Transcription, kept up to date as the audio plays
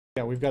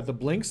Yeah, we've got the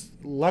blinks.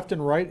 Left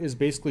and right is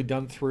basically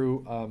done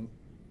through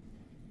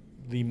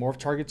the morph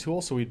target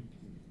tool. So we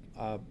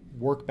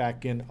work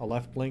back in a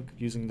left blink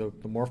using the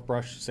morph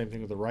brush. Same thing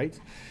with the right.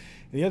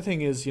 And the other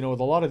thing is, with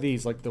a lot of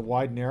these, like the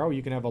wide narrow,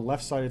 you can have a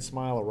left-sided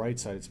smile, a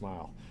right-sided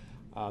smile.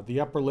 The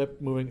upper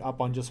lip moving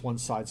up on just one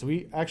side. So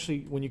we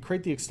actually, when you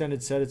create the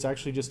extended set, it's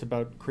actually just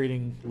about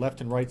creating left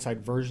and right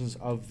side versions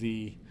of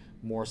the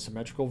more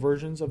symmetrical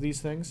versions of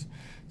these things.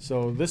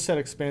 So this set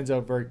expands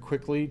out very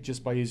quickly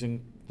just by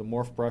using the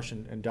morph brush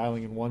and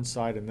dialing in one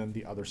side and then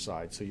the other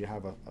side. So you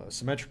have a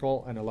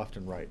symmetrical and a left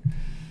and right.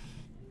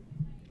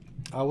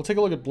 We'll take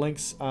a look at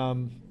blinks.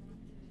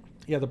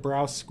 Yeah, the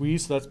brow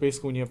squeeze. So that's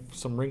basically when you have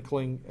some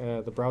wrinkling.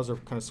 The brows are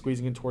kind of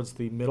squeezing in towards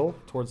the middle,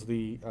 towards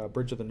the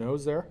bridge of the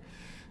nose there.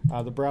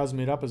 The brows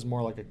mid up is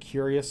more like a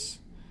curious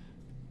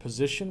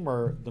position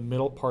where the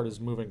middle part is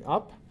moving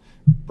up.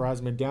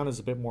 Brows mid down is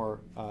a bit more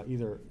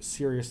either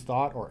serious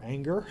thought or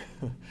anger.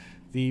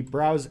 The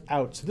brows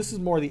out. So this is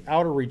more the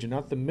outer region,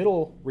 not the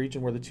middle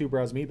region where the two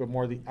brows meet, but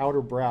more the outer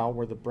brow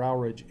where the brow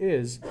ridge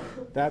is.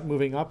 That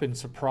moving up in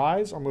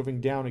surprise or moving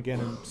down again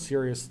in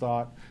serious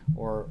thought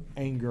or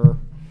anger.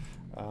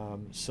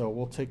 So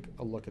we'll take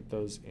a look at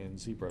those in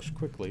ZBrush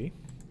quickly.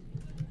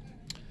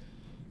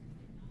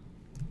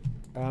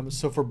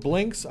 So for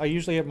blinks, I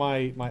usually have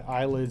my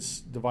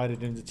eyelids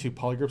divided into two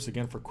polygroups,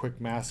 again for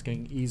quick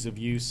masking, ease of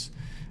use.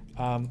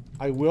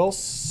 I will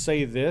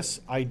say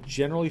this, I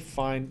generally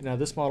find, now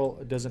this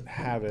model doesn't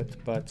have it,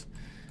 but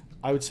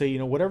I would say,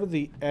 whatever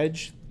the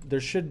edge, there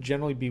should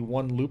generally be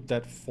one loop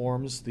that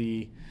forms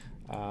the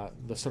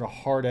sort of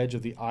hard edge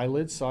of the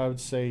eyelids. So I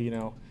would say,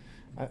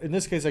 in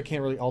this case I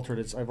can't really alter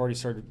it. I've already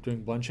started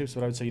doing blend shapes,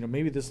 but I would say,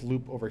 maybe this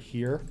loop over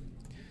here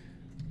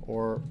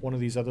or one of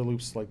these other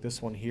loops like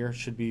this one here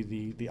should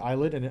be the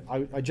eyelid. And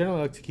I generally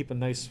like to keep a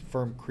nice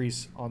firm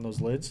crease on those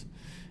lids,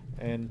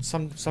 and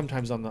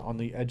sometimes on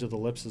the edge of the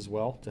lips as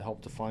well to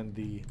help define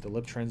the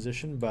lip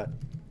transition. But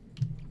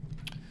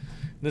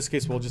in this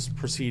case, we'll just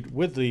proceed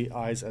with the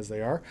eyes as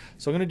they are.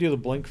 So I'm going to do the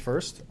blink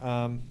first.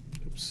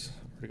 Oops,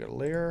 already got a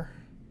layer.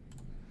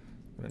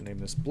 I'm going to name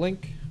this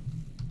blink.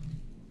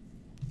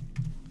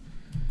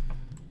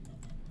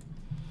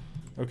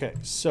 Okay,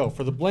 so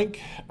for the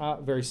blink,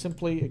 very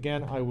simply,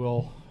 again, I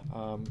will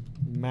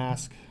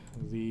mask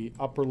the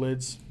upper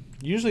lids.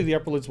 Usually the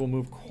upper lids will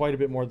move quite a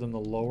bit more than the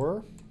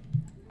lower.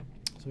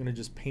 So I'm going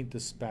to just paint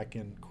this back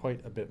in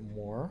quite a bit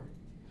more.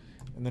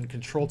 And then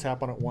control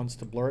tap on it once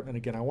to blur it. And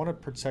again, I want to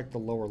protect the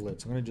lower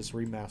lid. So I'm going to just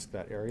remask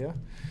that area.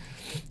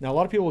 Now, a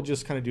lot of people will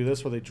just kind of do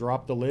this where they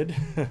drop the lid.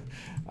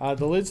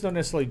 The lids don't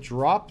necessarily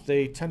drop.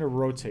 They tend to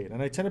rotate.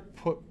 And I tend to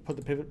put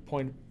the pivot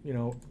point,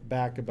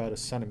 back about 1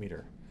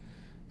 centimeter.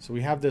 So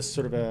we have this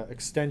sort of a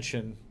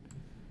extension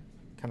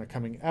kind of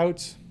coming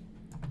out.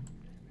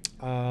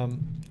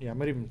 Yeah, I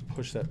might even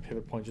push that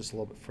pivot point just a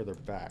little bit further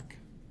back.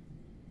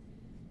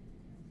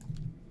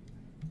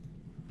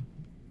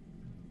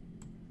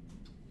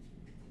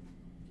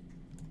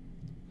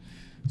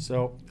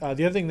 So the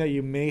other thing that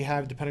you may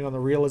have, depending on the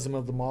realism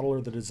of the model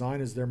or the design,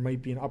 is there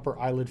might be an upper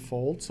eyelid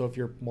fold. So if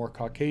you're more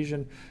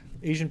Caucasian,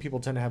 Asian people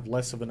tend to have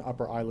less of an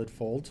upper eyelid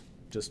fold,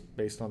 just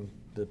based on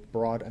the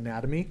broad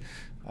anatomy.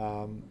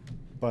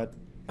 But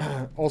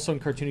also in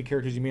cartoony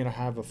characters, you may not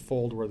have a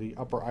fold where the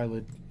upper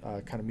eyelid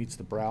kind of meets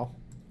the brow.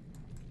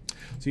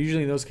 So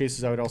usually in those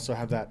cases, I would also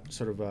have that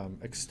sort of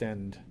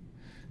extend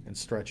and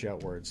stretch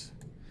outwards.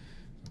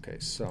 Okay,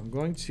 so I'm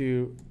going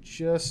to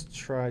just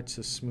try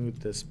to smooth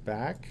this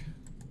back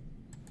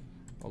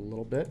a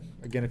little bit.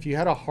 Again, if you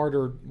had a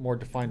harder, more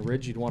defined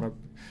ridge, you'd want to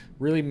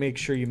really make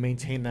sure you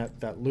maintain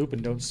that loop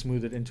and don't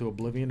smooth it into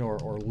oblivion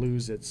or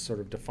lose its sort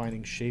of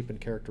defining shape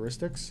and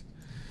characteristics.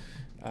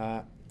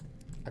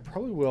 I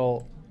probably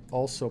will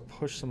also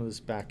push some of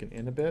this back and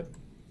in a bit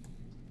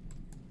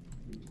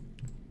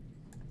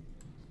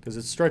because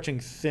it's stretching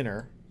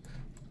thinner.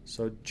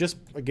 So just,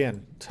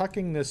 again,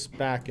 tucking this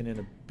back and in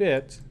a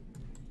bit.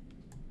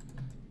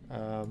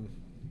 There.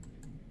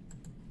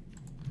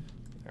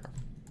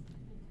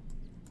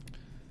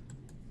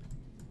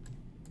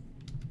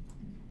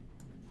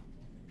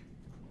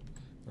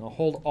 And I'll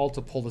hold Alt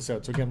to pull this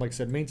out. So again, like I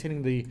said,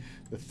 maintaining the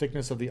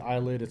thickness of the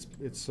eyelid,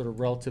 its sort of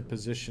relative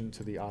position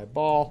to the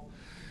eyeball.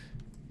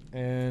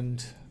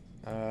 And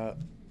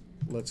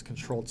let's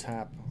control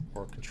tap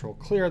or control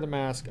clear the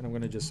mask, and I'm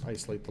going to just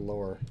isolate the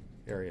lower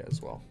area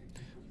as well.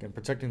 Again,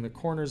 protecting the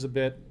corners a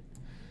bit.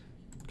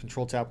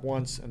 Control tap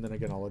once, and then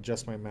again I'll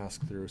adjust my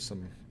mask through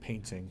some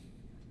painting.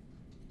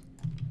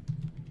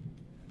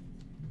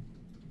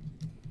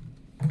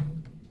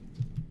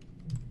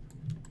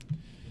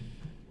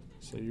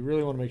 So you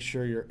really want to make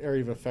sure your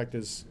area of effect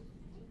is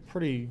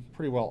pretty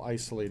well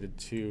isolated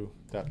to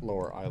that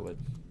lower eyelid.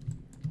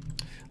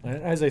 And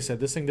as I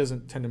said, this thing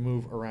doesn't tend to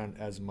move around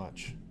as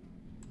much.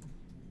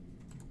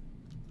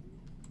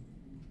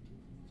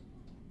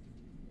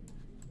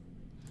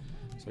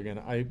 So again,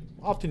 I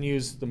often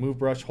use the move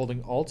brush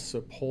holding Alt so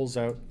it pulls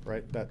out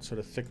that sort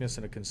of thickness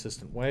in a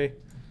consistent way.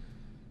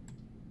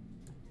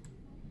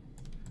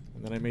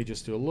 And then I may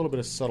just do a little bit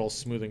of subtle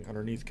smoothing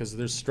underneath because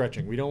there's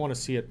stretching. We don't want to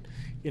see it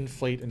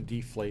inflate and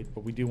deflate,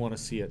 but we do want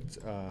to see it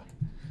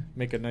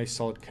make a nice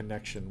solid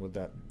connection with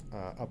that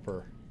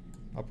upper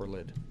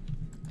lid.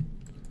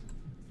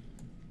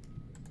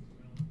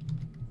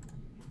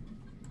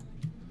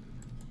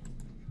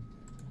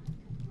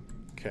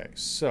 Okay,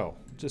 so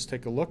just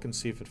take a look and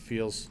see if it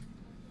feels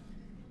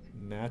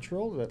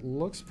natural. That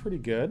looks pretty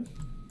good.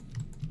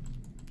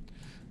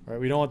 All right,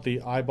 we don't want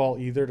the eyeball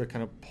either to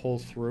kind of pull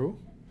through.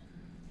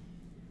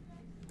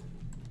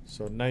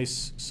 So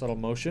nice subtle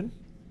motion.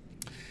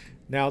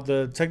 Now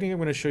the technique I'm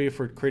going to show you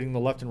for creating the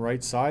left and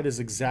right side is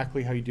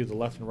exactly how you do the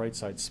left and right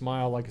side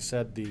smile. Like I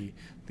said, the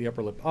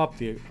upper lip up,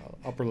 the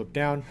upper lip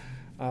down.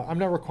 I'm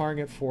not requiring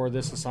it for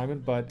this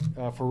assignment, but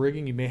for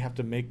rigging you may have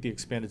to make the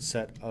expanded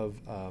set of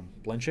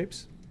blend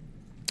shapes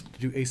to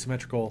do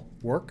asymmetrical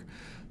work.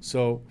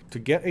 So to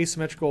get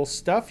asymmetrical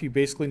stuff, you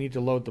basically need to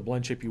load the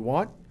blend shape you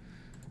want,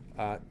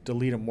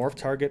 delete a morph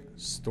target,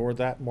 store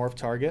that morph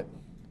target,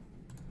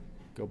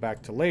 go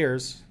back to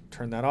layers,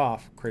 turn that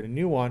off, create a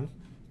new one.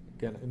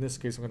 Again, in this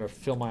case, I'm going to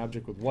fill my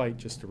object with white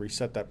just to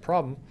reset that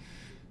problem.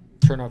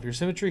 Turn off your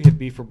symmetry, hit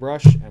B for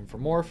brush, M for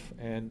morph,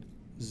 and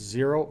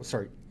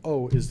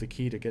O is the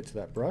key to get to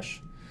that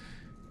brush.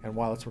 And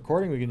while it's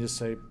recording, we can just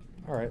say,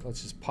 all right,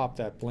 let's just pop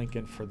that blink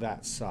in for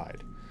that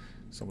side.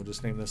 So we'll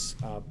just name this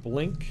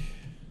blink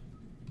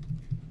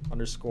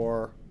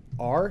underscore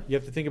R. You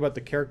have to think about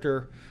the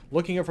character,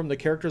 looking at it from the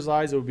character's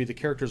eyes, it would be the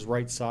character's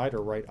right side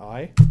or right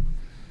eye.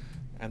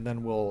 And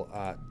then we'll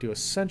do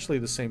essentially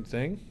the same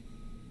thing.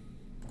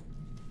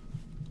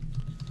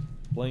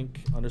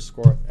 Blink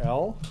underscore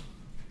L.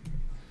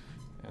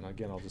 And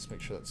again, I'll just make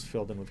sure that's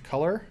filled in with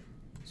color.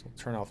 So we'll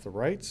turn off the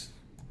right,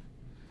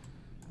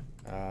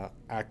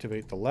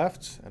 activate the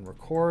left and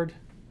record,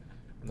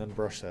 and then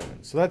brush that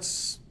in. So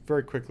that's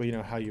very quickly,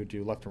 how you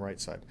do left and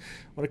right side.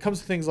 When it comes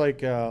to things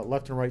like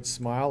left and right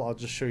smile, I'll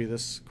just show you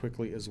this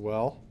quickly as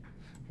well,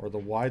 or the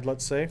wide,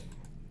 let's say.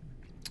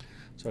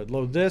 So I'd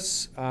load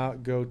this,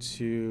 go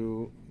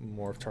to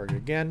morph target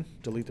again,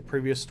 delete the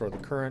previous, store the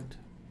current.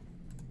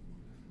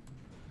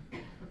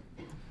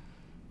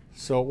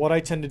 So what I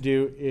tend to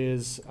do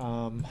is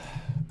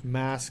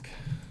mask.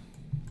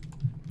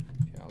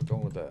 Yeah, I'll go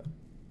with that.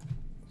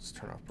 Let's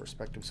turn off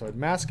perspective. So I'd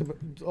mask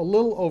a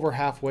little over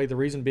halfway. The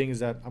reason being is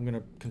that I'm going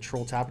to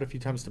control tap it a few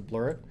times to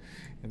blur it,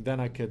 and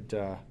then I could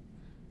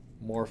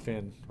morph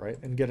in, right,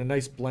 and get a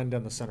nice blend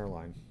down the center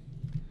line.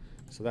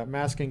 So that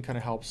masking kind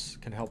of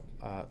can help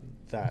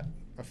that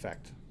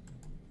effect.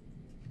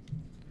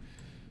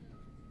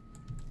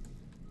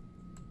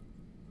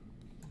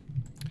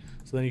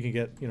 So then you can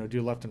get,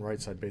 do left and right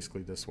side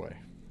basically this way,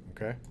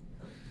 okay?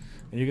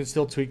 And you can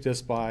still tweak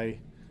this by,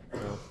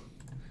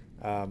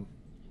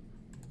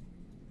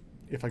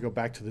 if I go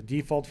back to the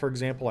default, for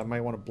example, I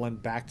might want to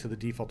blend back to the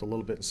default a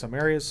little bit in some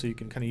areas, so you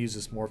can kind of use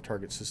this morph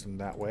target system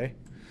that way.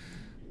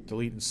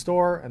 Delete and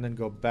store, and then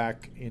go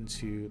back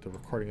into the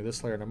recording of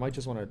this layer. And I might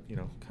just want to,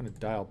 kind of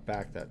dial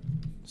back that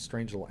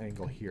strange little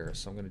angle here.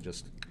 So I'm going to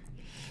just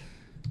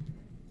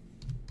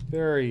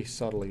very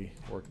subtly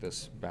work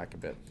this back a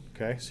bit.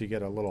 Okay, so you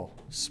get a little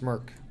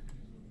smirk.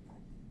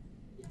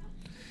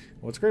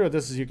 What's great about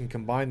this is you can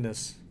combine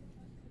this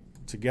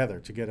together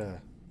to get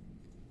a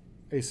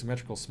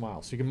asymmetrical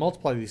smile. So you can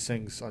multiply these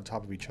things on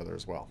top of each other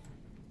as well.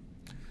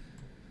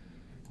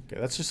 Okay,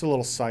 that's just a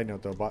little side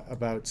note though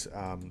about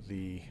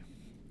the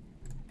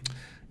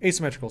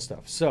asymmetrical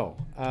stuff. So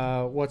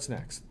what's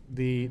next?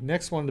 The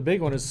next one, the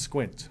big one, is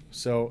squint.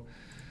 So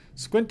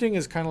squinting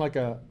is kind of like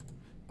a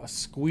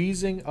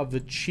squeezing of the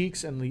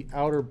cheeks and the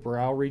outer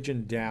brow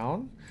region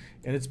down.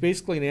 And it's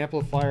basically an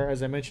amplifier.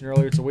 As I mentioned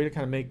earlier, it's a way to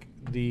kind of make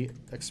the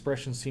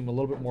expression seem a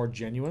little bit more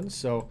genuine.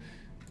 So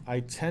I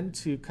tend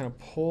to kind of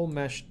pull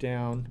mesh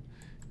down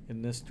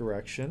in this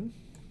direction.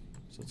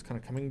 So it's kind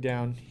of coming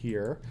down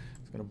here.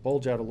 It's going to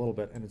bulge out a little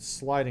bit, and it's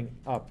sliding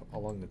up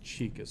along the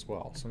cheek as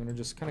well. So I'm going to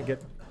just kind of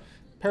get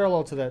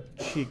parallel to that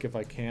cheek if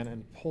I can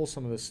and pull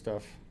some of this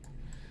stuff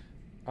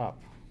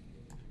up.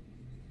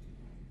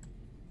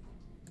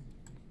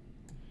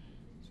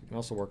 So you can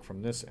also work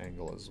from this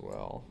angle as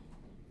well.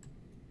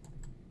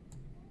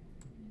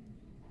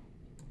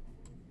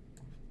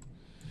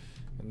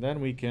 And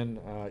then we can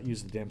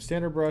use the damn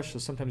standard brush. So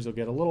sometimes you'll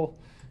get a little,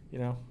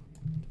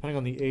 depending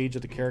on the age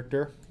of the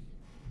character,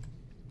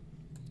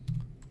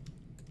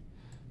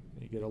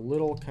 you get a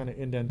little kind of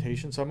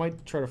indentation. So I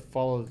might try to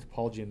follow the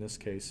topology in this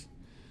case,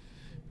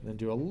 and then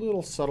do a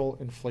little subtle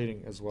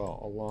inflating as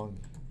well along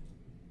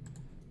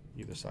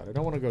either side. I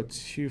don't want to go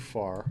too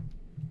far.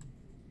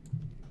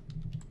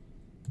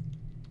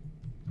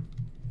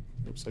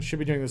 Oops, I should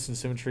be doing this in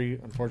symmetry.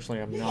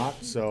 Unfortunately, I'm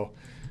not. So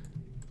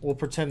we'll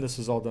pretend this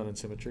is all done in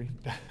symmetry.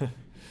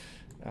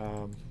 Yeah,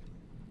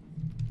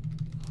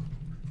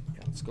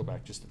 let's go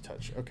back just a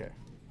touch. Okay.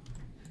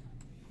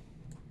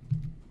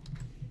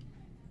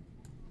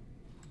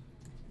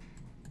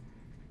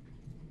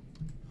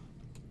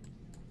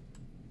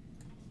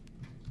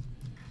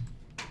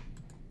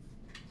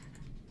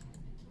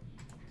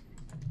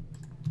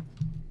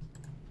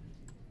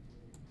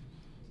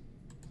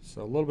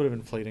 So a little bit of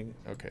inflating.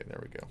 Okay, there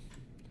we go.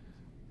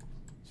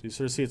 So you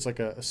sort of see it's like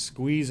a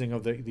squeezing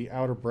of the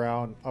outer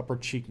brow and upper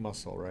cheek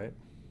muscle, right?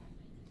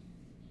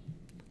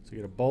 So you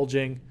get a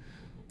bulging.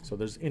 So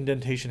there's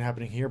indentation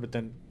happening here, but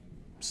then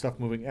stuff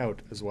moving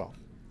out as well.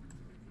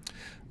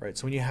 Right,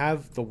 so when you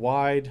have the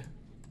wide,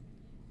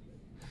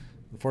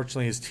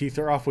 unfortunately his teeth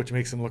are off, which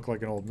makes him look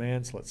like an old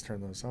man, so let's turn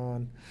those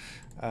on.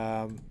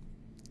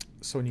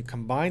 So when you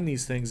combine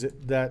these things,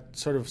 that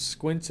sort of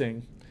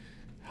squinting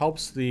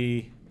helps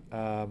the,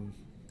 right,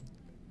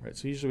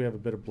 so usually we have a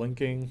bit of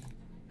blinking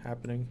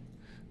happening.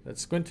 That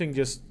squinting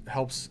just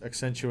helps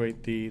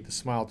accentuate the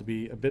smile to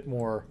be a bit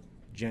more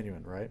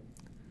genuine, right?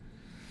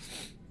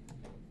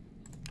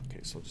 Okay,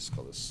 so we'll just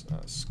call this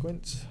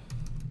squint.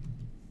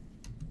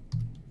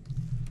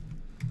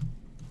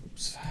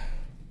 Oops.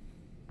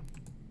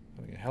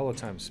 Having a hell of a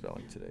time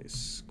spelling today.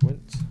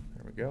 Squint.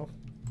 There we go.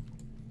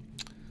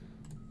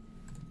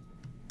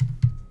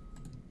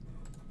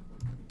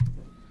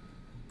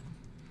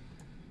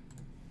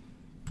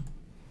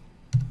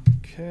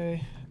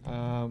 Okay.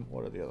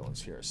 What are the other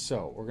ones here?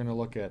 So we're going to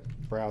look at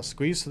brow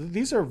squeeze. So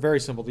these are very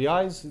simple. The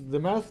eyes, the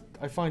mouth,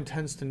 I find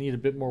tends to need a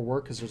bit more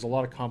work because there's a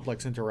lot of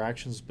complex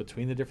interactions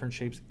between the different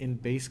shapes in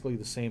basically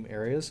the same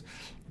areas.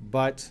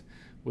 But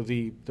with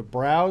the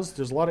brows,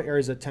 there's a lot of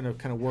areas that tend to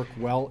kind of work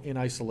well in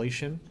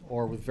isolation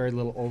or with very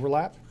little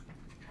overlap.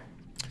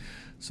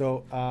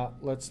 So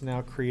let's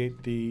now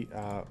create the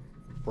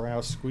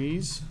brow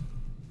squeeze.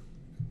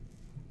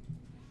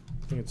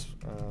 I think it's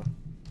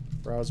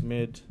brows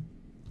mid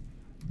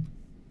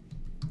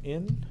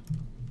in.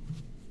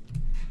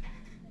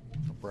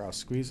 Brow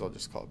squeeze, I'll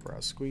just call it brow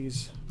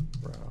squeeze.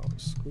 Brow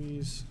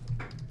squeeze.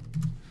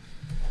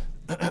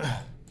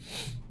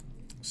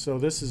 So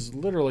this is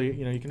literally,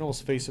 you know, you can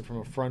almost face it from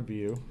a front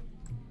view.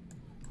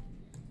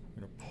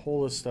 I'm going to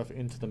pull this stuff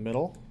into the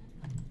middle.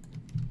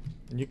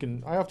 And you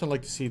can, I often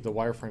like to see the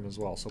wireframe as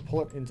well. So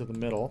pull it into the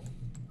middle.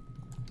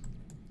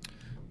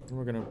 And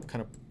we're going to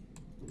kind of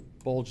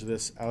bulge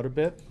this out a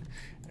bit.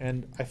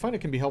 And I find it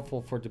can be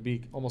helpful for it to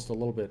be almost a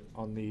little bit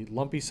on the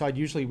lumpy side.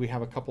 Usually we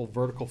have a couple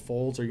vertical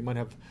folds, or you might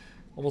have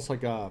almost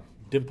like a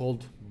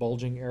dimpled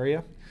bulging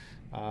area.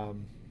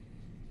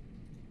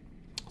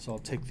 So I'll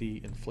take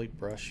the inflate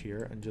brush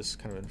here and just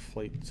kind of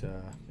inflate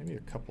maybe a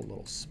couple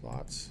little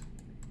spots.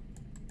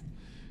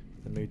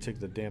 And maybe take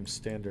the damn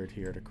standard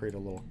here to create a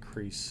little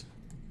crease.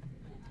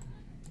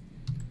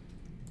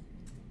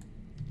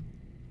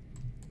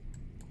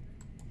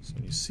 So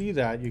when you see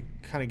that, you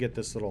kind of get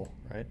this little,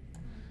 right,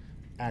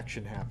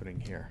 action happening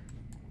here.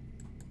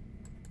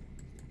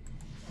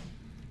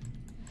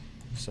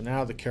 So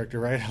now the character,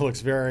 right,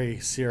 looks very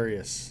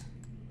serious.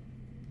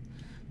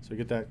 So you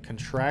get that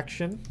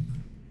contraction,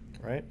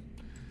 right?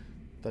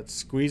 That's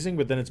squeezing,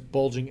 but then it's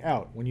bulging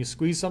out. When you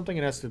squeeze something,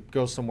 it has to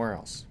go somewhere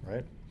else,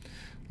 right?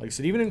 Like I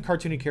said, even in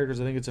cartoony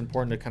characters, I think it's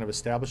important to kind of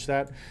establish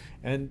that.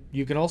 And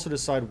you can also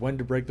decide when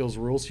to break those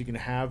rules. So you can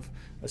have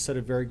a set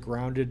of very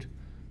grounded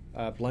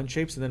blend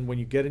shapes, and then when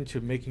you get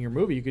into making your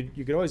movie,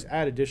 you could always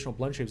add additional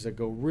blend shapes that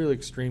go really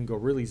extreme, go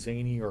really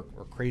zany or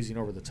crazy and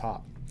over the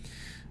top.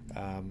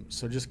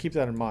 So just keep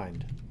that in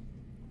mind.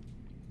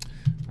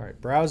 All right,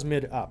 brows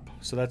mid up.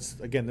 So that's,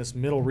 again, this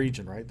middle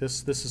region, right?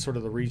 This is sort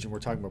of the region we're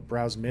talking about.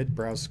 Brows mid,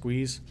 brows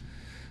squeeze.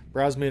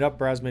 Brows mid up,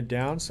 brows mid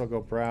down. So I'll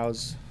go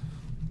brows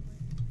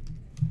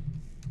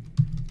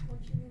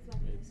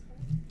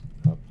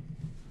up.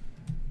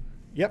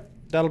 Yep,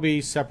 that'll be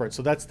separate.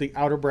 So that's the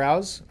outer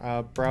brows.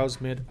 Brows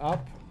mid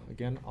up.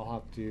 Again, I'll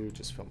have to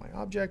just fill my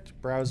object.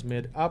 Brows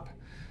mid up.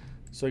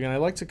 So again, I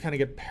like to kind of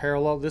get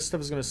parallel. This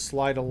stuff is going to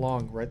slide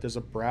along, right? There's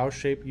a brow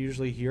shape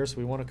usually here, so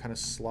we want to kind of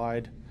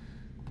slide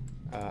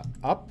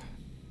up.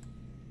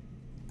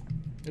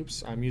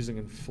 Oops, I'm using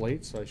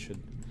inflate, so I should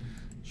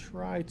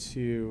try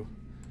to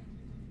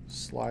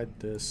slide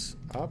this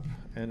up.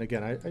 And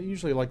again, I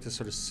usually like to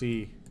sort of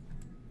see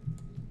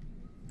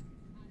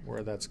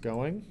where that's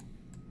going.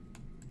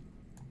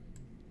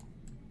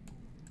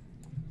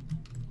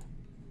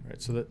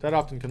 Right, so that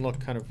often can look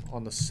kind of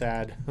on the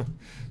sad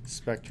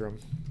spectrum.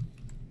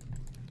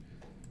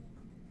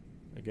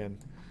 Again,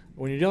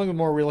 when you're dealing with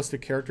more realistic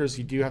characters,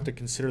 you do have to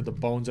consider the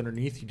bones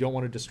underneath. You don't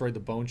want to destroy the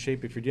bone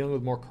shape. If you're dealing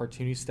with more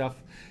cartoony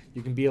stuff,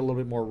 you can be a little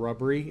bit more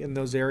rubbery in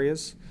those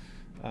areas.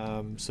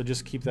 So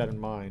just keep that in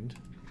mind.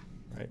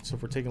 Right, so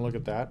if we're taking a look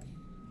at that.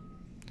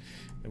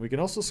 And we can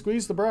also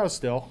squeeze the brows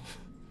still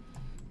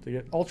to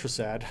get ultra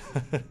sad.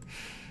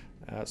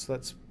 So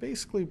that's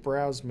basically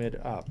brows mid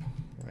up,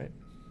 right?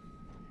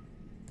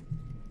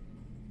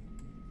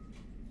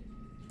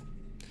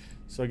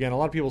 So again, a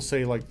lot of people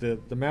say like the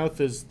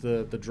mouth is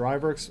the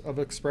driver of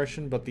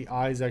expression, but the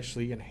eyes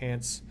actually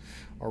enhance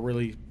or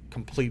really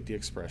complete the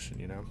expression,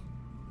 you know.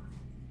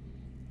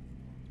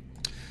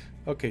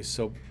 Okay,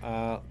 so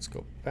let's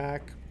go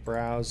back.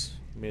 Brows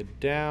mid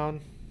down.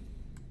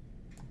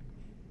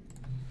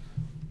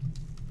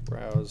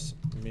 Brows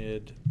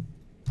mid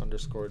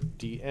underscore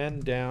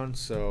DN down.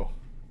 So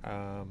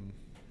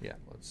yeah,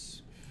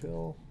 let's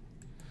fill.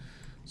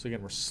 So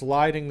again, we're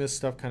sliding this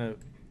stuff kind of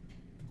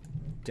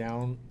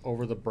down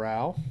over the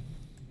brow.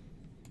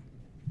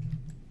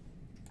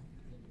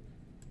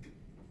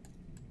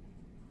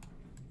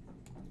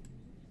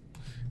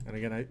 And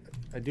again,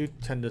 I do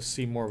tend to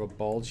see more of a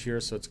bulge here,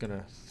 so it's going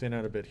to thin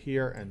out a bit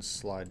here and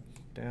slide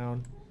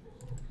down.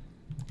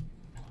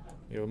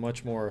 You have a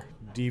much more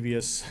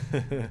devious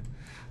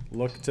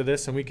look to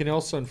this, and we can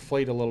also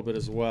inflate a little bit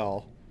as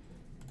well.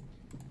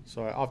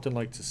 So I often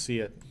like to see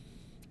it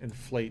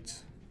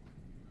inflate.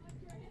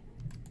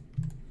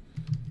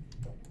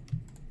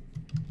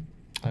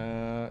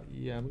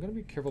 Yeah, I'm going to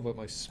be careful about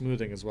my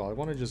smoothing as well. I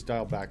want to just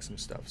dial back some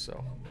stuff,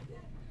 so.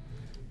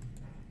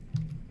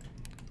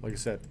 Like I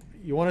said,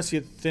 you want to see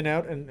it thin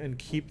out and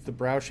keep the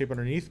brow shape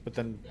underneath, but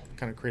then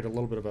kind of create a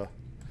little bit of a,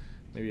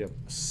 maybe a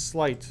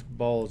slight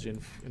bulge,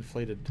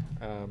 inflated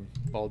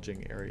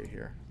bulging area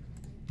here.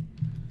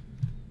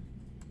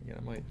 Again,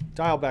 I might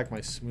dial back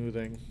my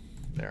smoothing.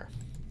 There.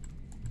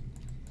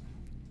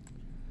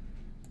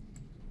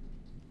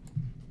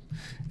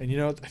 And you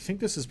know, I think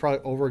this is probably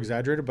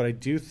over-exaggerated, but I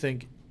do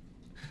think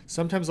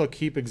sometimes I'll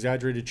keep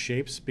exaggerated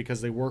shapes because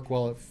they work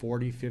well at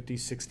 40, 50,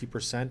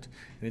 60%, and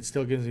it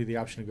still gives me the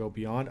option to go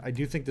beyond. I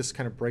do think this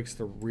kind of breaks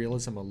the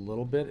realism a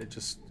little bit. It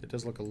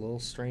does look a little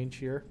strange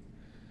here.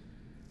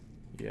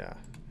 Yeah.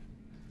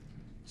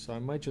 So I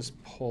might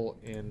just pull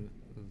in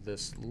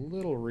this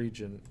little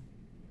region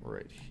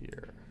right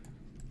here.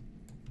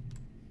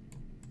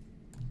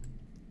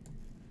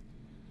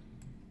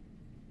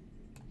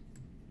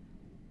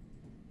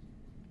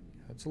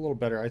 It's a little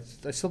better.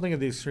 I still think of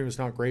the extreme is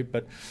not great,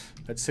 but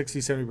at 60,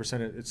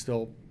 70%, it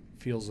still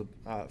feels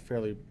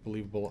fairly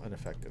believable and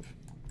effective.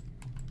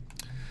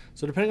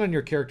 So depending on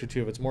your character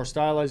too, if it's more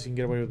stylized, you can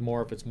get away with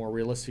more. If it's more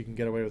realistic, you can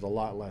get away with a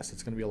lot less.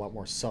 It's going to be a lot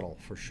more subtle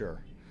for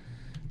sure.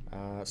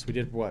 So we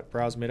did what?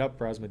 Brows mid up,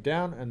 brows mid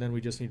down, and then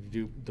we just need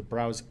to do the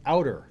brows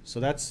outer.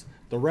 So that's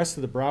the rest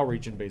of the brow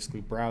region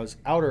basically. Brows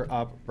outer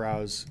up,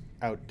 brows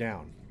out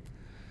down.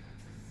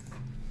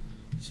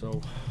 So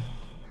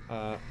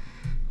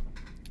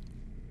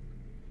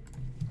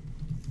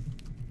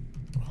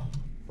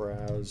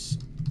brows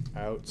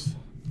out,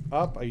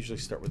 up. I usually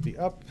start with the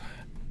up,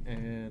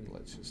 and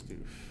let's just do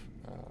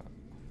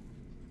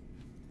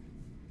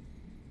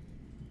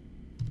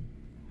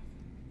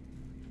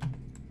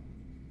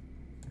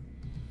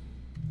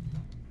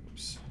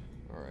oops.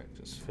 All right,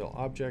 just fill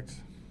object.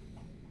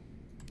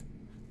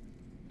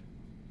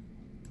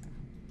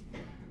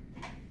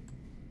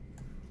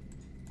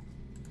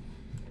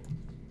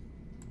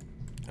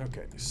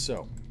 Okay,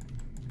 so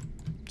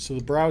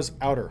the brows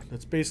outer,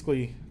 that's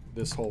basically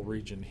this whole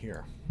region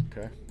here,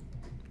 okay?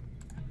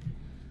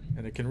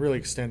 And it can really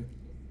extend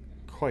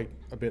quite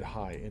a bit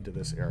high into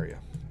this area.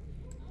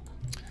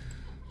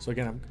 So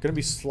again, I'm going to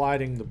be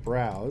sliding the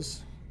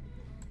brows.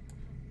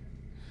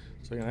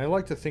 So again, I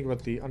like to think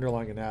about the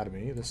underlying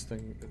anatomy. This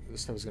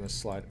stuff is going to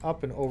slide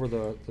up and over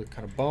the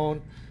kind of bone.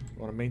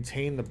 I want to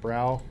maintain the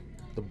brow,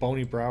 the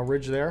bony brow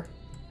ridge there.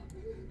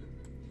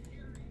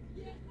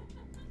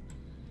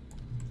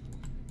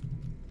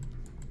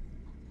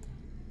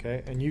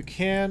 Okay, and you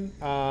can,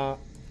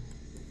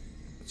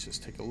 let's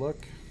just take a look.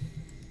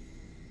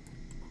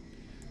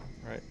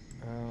 All right,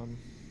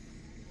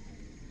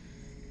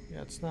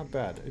 yeah, it's not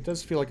bad. It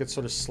does feel like it's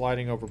sort of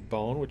sliding over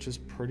bone, which is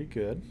pretty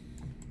good.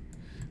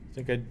 I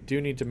think I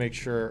do need to make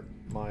sure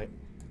my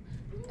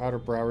outer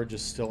brow ridge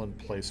is still in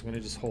place. I'm going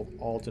to just hold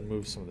Alt and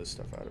move some of this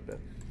stuff out a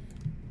bit.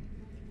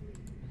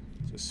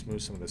 Just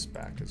smooth some of this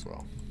back as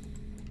well.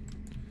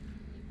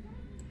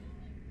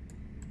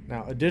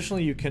 Now,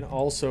 additionally, you can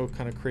also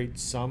kind of create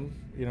some,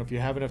 you know, if you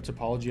have enough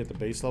topology at the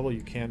base level,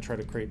 you can try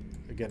to create,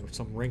 again,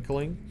 some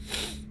wrinkling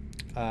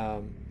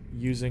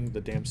using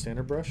the damp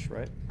standard brush,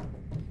 right?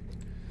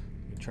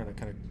 You're trying to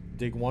kind of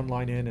dig one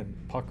line in and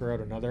pucker out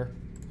another.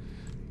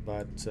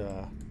 But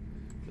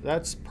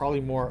that's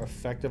probably more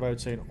effective, I would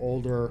say, in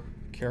older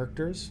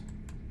characters.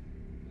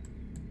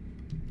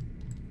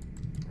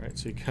 Right,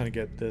 so you kind of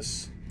get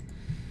this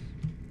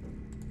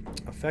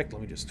effect.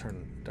 Let me just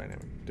turn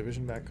dynamic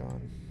division back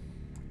on.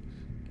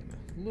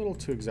 A little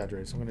too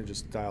exaggerated, so I'm going to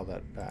just dial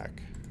that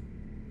back.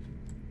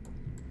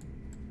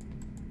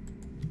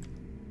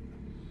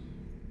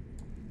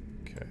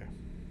 Okay.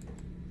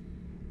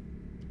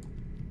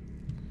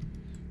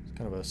 It's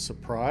kind of a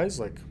surprise,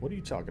 like, what are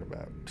you talking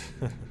about?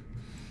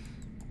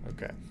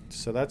 Okay,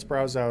 so that's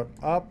brows out,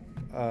 up,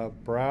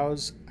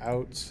 brows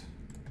out,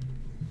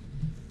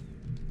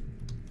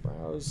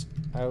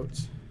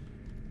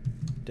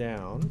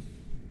 down.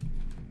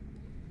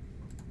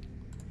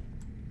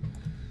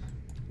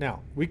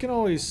 Now, we can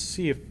always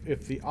see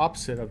if the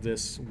opposite of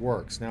this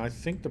works. Now, I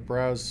think the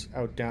brows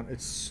out, down,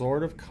 it's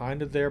sort of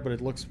kind of there, but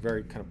it looks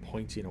very kind of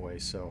pointy in a way.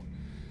 So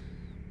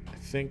I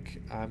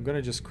think I'm going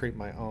to just create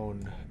my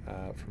own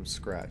from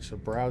scratch. So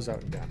brows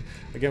out and down.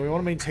 Again, we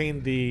want to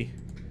maintain the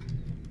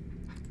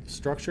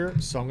structure.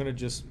 So I'm going to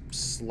just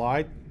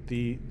slide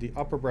the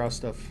upper brow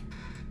stuff,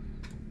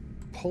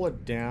 pull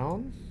it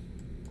down.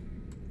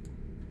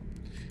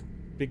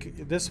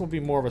 This will be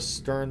more of a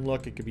stern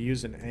look. It could be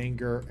used in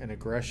anger and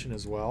aggression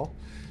as well.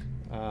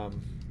 So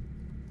I'm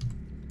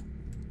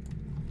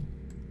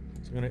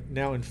going to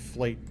now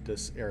inflate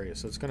this area.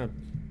 So it's going to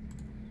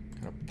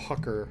kind of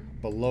pucker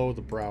below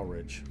the brow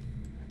ridge.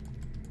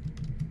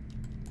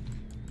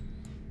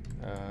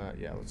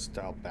 Yeah, let's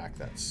dial back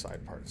that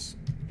side parts.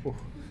 Ooh,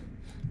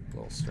 a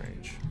little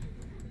strange.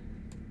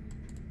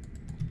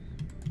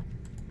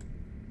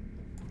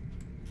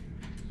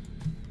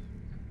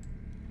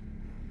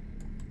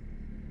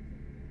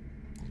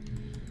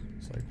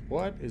 It's like,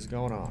 what is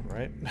going on,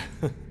 right?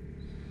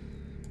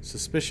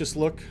 Suspicious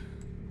look.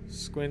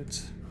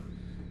 Squint.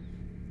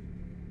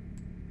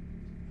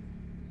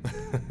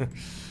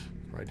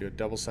 Probably do a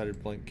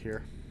double-sided blink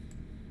here.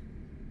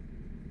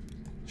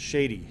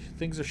 Shady.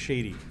 Things are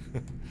shady.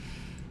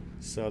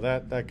 So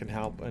that can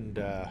help. And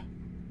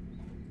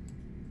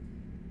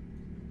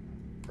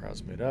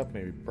browse mid up,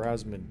 maybe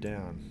browse mid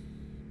down.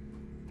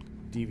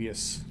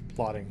 Devious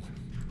plotting.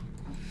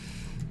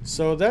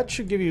 So that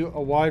should give you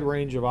a wide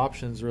range of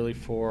options, really,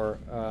 for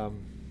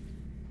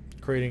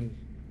creating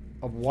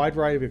a wide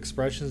variety of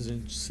expressions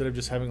instead of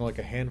just having like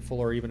a handful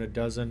or even a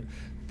dozen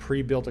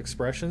pre-built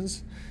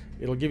expressions.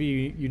 It'll give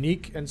you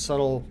unique and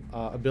subtle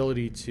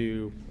ability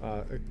to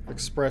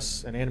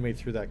express and animate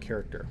through that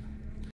character.